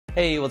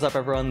Hey, what's up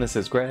everyone? This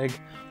is Greg.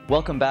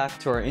 Welcome back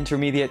to our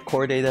intermediate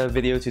core data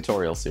video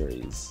tutorial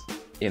series.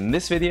 In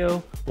this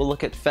video, we'll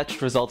look at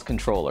fetched result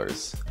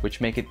controllers,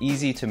 which make it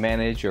easy to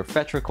manage your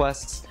fetch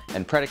requests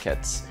and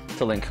predicates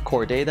to link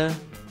core data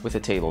with a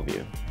table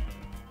view.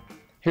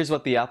 Here's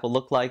what the app will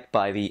look like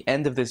by the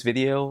end of this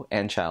video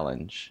and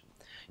challenge.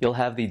 You'll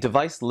have the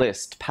device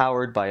list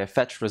powered by a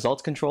fetched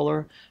result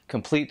controller,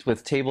 complete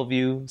with table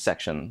view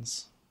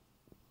sections.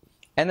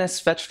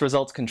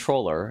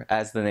 NSFetchedResultController,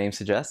 as the name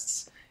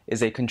suggests,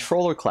 is a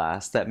controller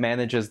class that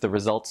manages the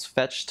results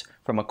fetched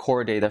from a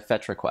core data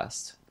fetch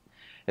request.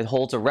 It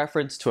holds a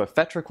reference to a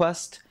fetch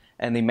request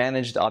and the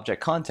managed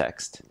object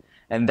context,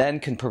 and then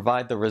can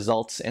provide the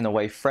results in a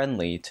way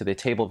friendly to the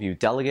table view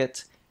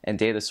delegate and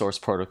data source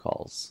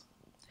protocols.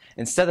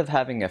 Instead of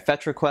having a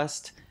fetch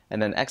request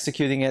and then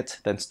executing it,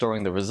 then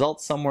storing the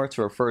results somewhere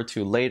to refer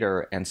to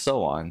later, and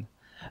so on,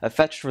 a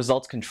fetched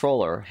results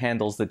controller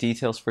handles the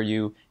details for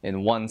you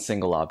in one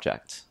single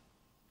object.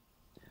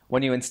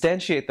 When you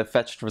instantiate the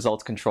fetched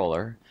results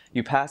controller,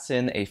 you pass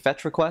in a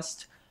fetch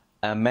request,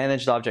 a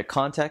managed object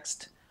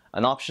context,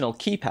 an optional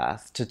key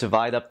path to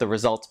divide up the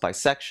results by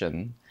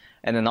section,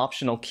 and an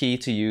optional key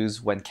to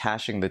use when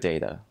caching the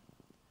data.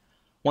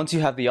 Once you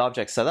have the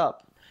object set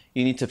up,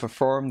 you need to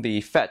perform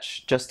the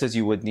fetch just as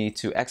you would need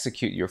to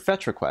execute your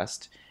fetch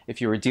request if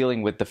you were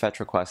dealing with the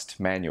fetch request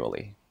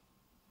manually.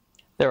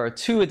 There are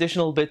two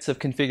additional bits of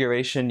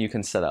configuration you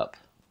can set up: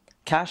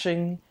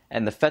 caching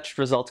and the fetched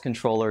result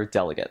controller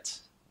delegate.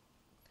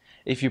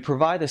 If you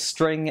provide a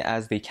string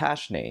as the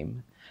cache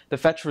name, the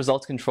fetch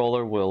result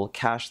controller will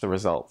cache the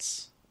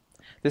results.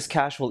 This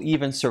cache will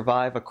even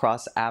survive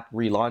across app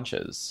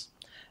relaunches.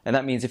 And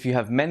that means if you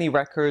have many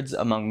records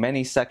among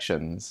many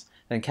sections,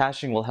 then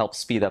caching will help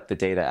speed up the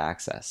data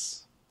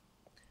access.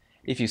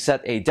 If you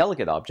set a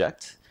delegate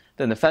object,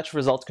 then the fetch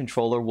result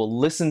controller will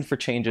listen for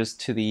changes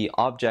to the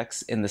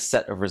objects in the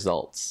set of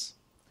results.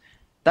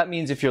 That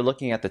means if you're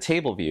looking at the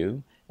table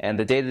view, and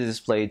the data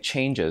displayed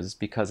changes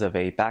because of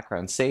a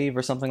background save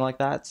or something like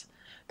that,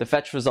 the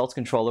fetch results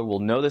controller will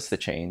notice the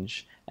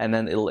change, and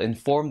then it'll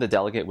inform the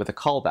delegate with a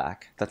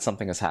callback that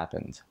something has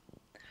happened.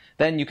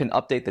 Then you can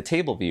update the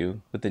table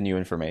view with the new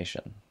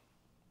information.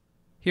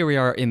 Here we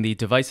are in the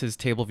Devices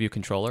Table View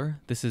controller.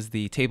 This is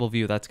the table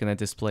view that's going to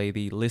display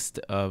the list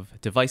of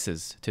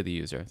devices to the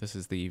user. This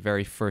is the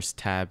very first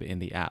tab in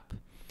the app.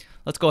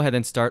 Let's go ahead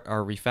and start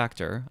our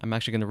refactor. I'm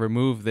actually going to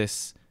remove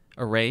this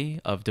array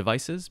of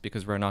devices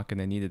because we're not going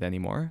to need it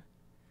anymore.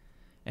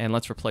 And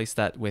let's replace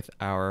that with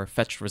our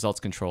fetched results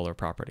controller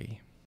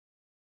property.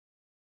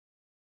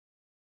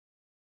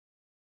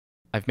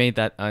 I've made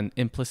that an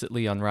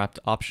implicitly unwrapped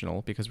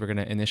optional because we're going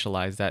to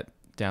initialize that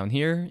down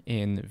here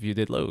in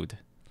viewDidLoad.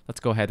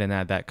 Let's go ahead and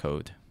add that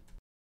code.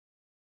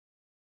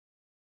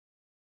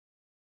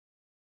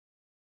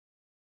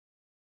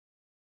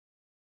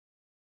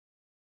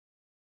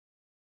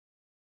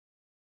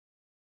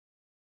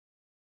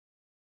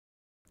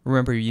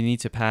 Remember, you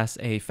need to pass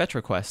a fetch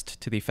request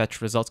to the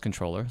fetch results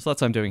controller. So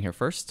that's what I'm doing here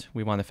first.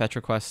 We want a fetch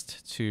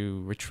request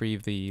to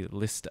retrieve the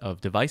list of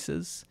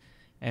devices,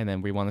 and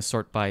then we want to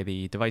sort by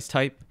the device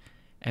type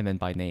and then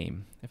by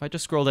name. If I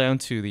just scroll down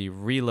to the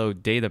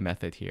reload data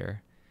method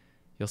here,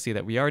 you'll see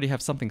that we already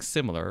have something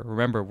similar.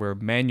 Remember, we're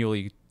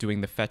manually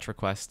doing the fetch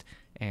request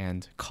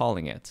and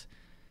calling it.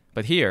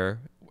 But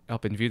here,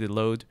 up in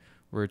viewDidLoad,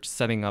 we're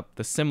setting up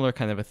the similar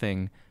kind of a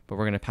thing, but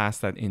we're going to pass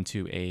that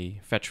into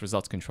a fetch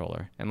results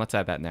controller. And let's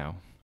add that now.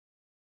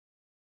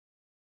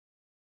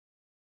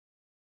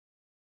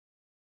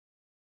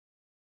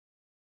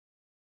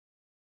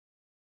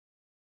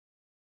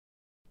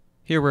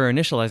 Here we're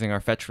initializing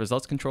our fetch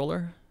results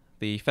controller.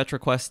 The fetch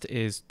request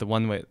is the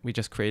one we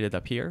just created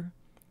up here.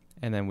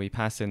 And then we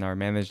pass in our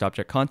managed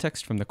object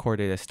context from the core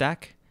data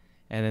stack.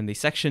 And then the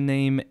section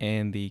name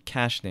and the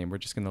cache name we're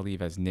just going to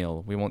leave as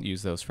nil. We won't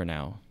use those for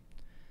now.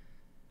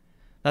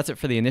 That's it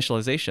for the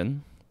initialization.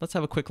 Let's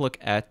have a quick look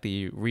at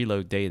the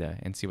reload data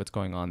and see what's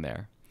going on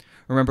there.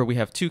 Remember, we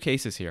have two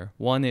cases here.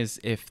 One is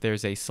if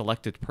there's a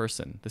selected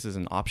person. This is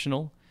an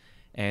optional.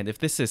 And if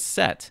this is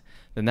set,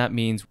 then that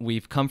means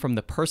we've come from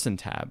the person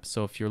tab.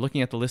 So if you're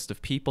looking at the list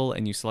of people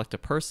and you select a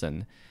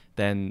person,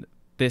 then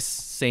this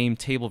same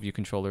table view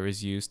controller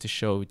is used to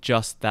show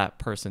just that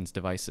person's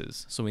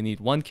devices. So we need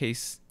one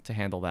case to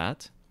handle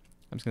that.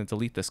 I'm just going to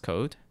delete this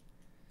code.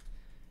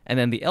 And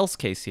then the else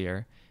case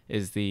here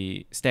is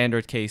the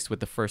standard case with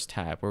the first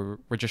tab, where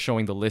we're just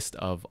showing the list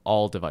of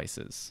all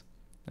devices.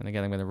 And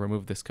again, I'm going to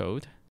remove this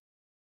code.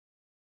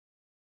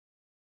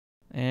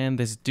 And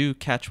this do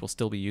catch will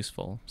still be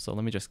useful, so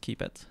let me just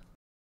keep it.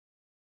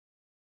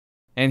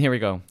 And here we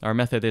go. Our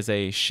method is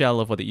a shell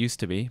of what it used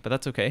to be, but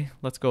that's okay.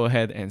 Let's go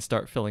ahead and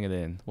start filling it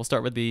in. We'll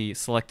start with the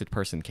selected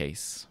person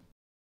case.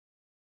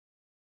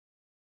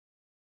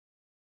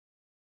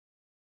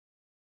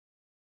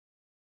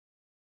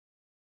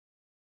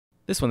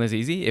 This one is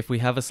easy. If we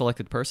have a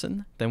selected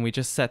person, then we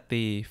just set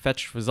the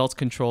fetch results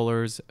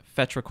controller's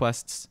fetch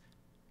requests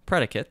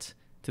predicate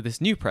to this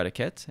new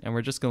predicate, and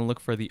we're just going to look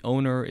for the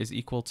owner is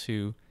equal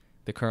to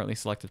the currently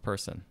selected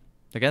person.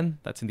 Again,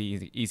 that's in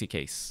the easy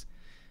case.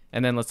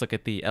 And then let's look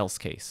at the else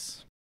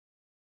case.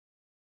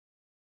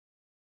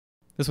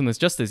 This one is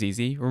just as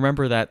easy.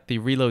 Remember that the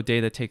reload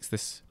data takes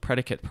this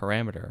predicate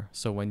parameter.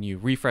 So when you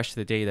refresh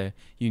the data,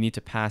 you need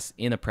to pass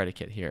in a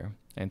predicate here.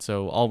 And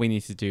so all we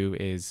need to do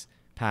is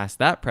pass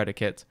that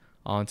predicate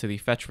onto the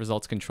fetch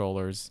results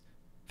controller's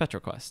fetch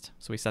request.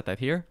 So we set that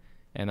here,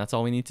 and that's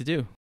all we need to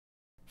do.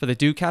 For the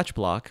do catch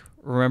block,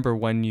 remember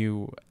when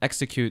you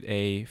execute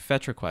a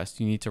fetch request,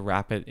 you need to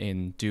wrap it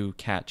in do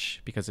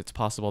catch because it's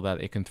possible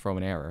that it can throw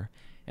an error.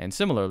 And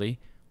similarly,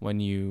 when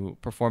you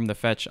perform the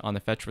fetch on the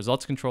fetch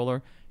results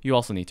controller, you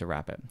also need to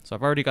wrap it. So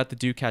I've already got the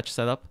do catch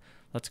set up.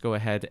 Let's go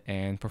ahead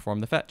and perform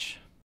the fetch.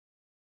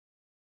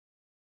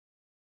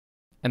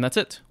 And that's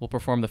it. We'll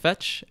perform the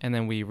fetch, and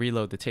then we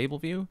reload the table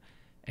view,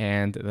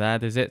 and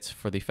that is it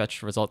for the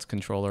fetch results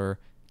controller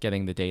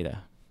getting the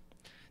data.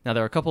 Now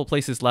there are a couple of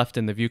places left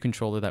in the view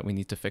controller that we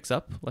need to fix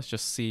up. Let's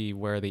just see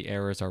where the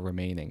errors are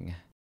remaining.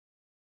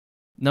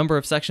 Number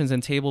of sections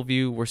in table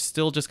view, we're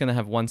still just going to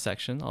have one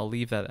section. I'll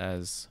leave that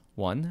as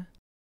 1.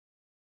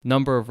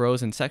 Number of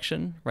rows in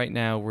section, right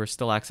now we're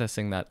still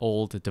accessing that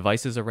old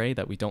devices array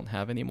that we don't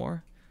have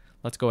anymore.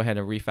 Let's go ahead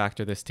and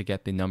refactor this to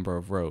get the number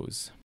of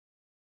rows.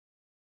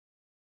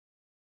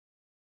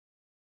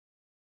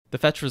 The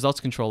fetch results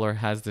controller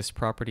has this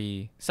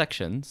property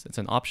sections. It's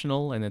an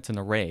optional and it's an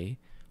array,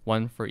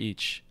 one for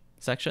each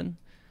section.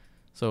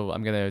 So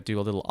I'm going to do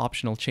a little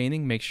optional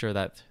chaining, make sure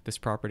that this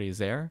property is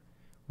there.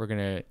 We're going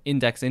to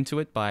index into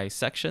it by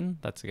section.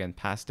 That's again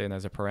passed in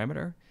as a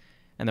parameter.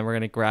 And then we're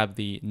going to grab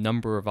the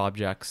number of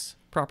objects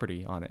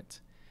property on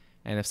it.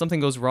 And if something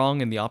goes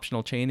wrong in the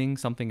optional chaining,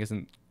 something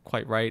isn't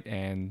quite right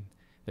and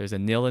there's a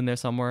nil in there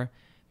somewhere,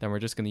 then we're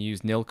just going to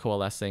use nil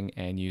coalescing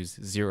and use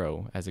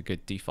 0 as a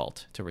good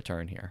default to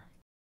return here.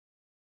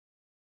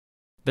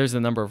 There's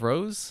the number of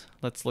rows.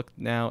 Let's look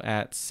now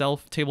at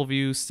self table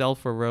view,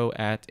 self or row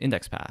at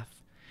index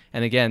path.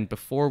 And again,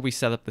 before we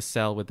set up the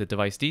cell with the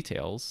device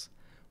details,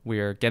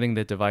 we're getting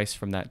the device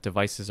from that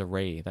devices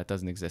array that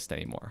doesn't exist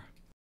anymore.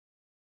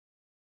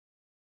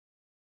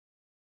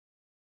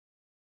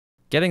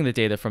 Getting the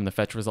data from the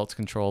fetch results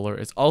controller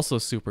is also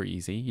super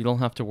easy. You don't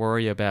have to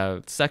worry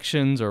about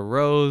sections or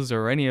rows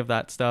or any of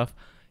that stuff.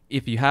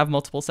 If you have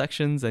multiple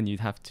sections, then you'd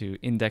have to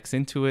index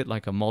into it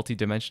like a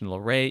multi-dimensional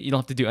array. You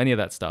don't have to do any of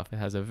that stuff. It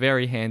has a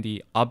very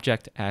handy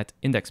object at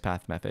index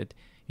path method.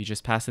 You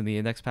just pass in the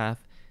index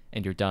path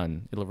and you're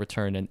done. It'll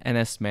return an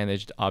NS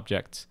managed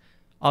object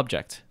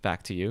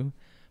back to you.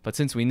 But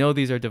since we know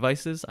these are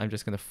devices, I'm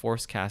just going to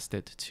force cast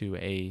it to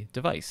a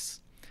device.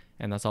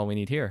 And that's all we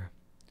need here.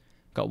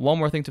 Got one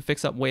more thing to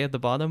fix up way at the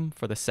bottom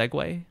for the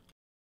segue.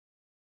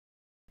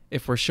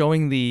 If we're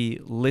showing the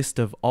list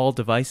of all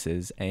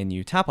devices and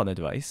you tap on a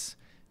device,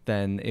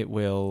 then it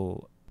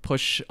will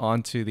push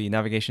onto the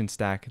navigation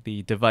stack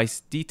the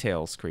device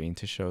details screen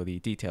to show the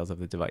details of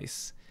the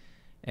device.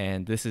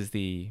 And this is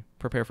the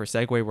prepare for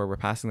segue where we're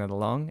passing that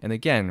along. And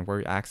again,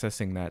 we're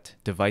accessing that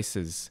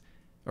devices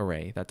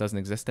array that doesn't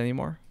exist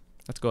anymore.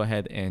 Let's go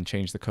ahead and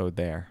change the code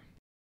there.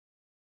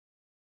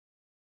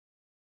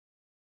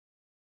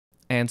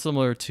 And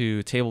similar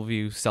to table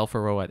view self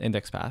or row at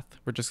index path,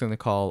 we're just going to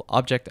call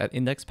object at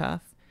index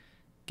path,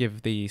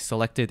 give the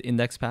selected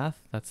index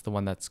path, that's the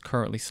one that's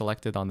currently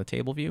selected on the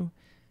table view,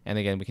 and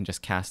again we can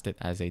just cast it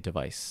as a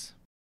device.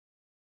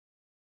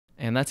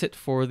 And that's it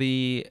for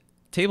the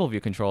table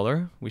view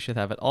controller. We should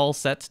have it all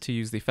set to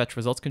use the fetch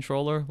results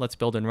controller. Let's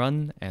build and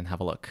run and have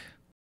a look.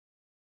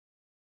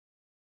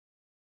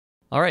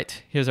 All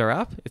right, here's our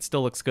app. It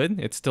still looks good.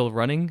 It's still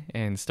running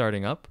and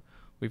starting up.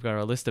 We've got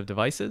our list of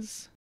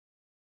devices.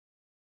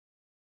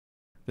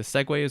 The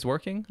segue is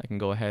working. I can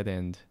go ahead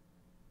and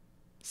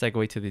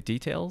segue to the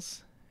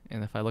details.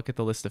 And if I look at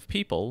the list of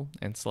people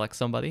and select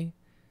somebody,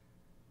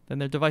 then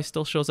their device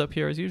still shows up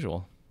here as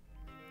usual.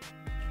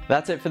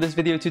 That's it for this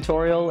video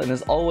tutorial, and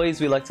as always,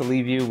 we like to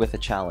leave you with a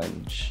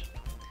challenge.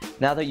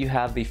 Now that you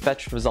have the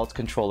fetch results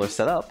controller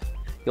set up,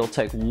 you'll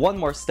take one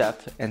more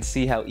step and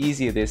see how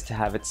easy it is to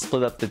have it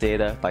split up the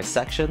data by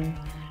section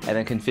and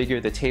then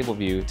configure the table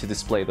view to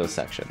display those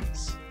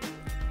sections.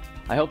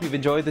 I hope you've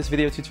enjoyed this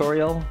video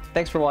tutorial.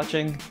 Thanks for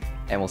watching,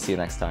 and we'll see you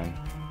next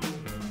time.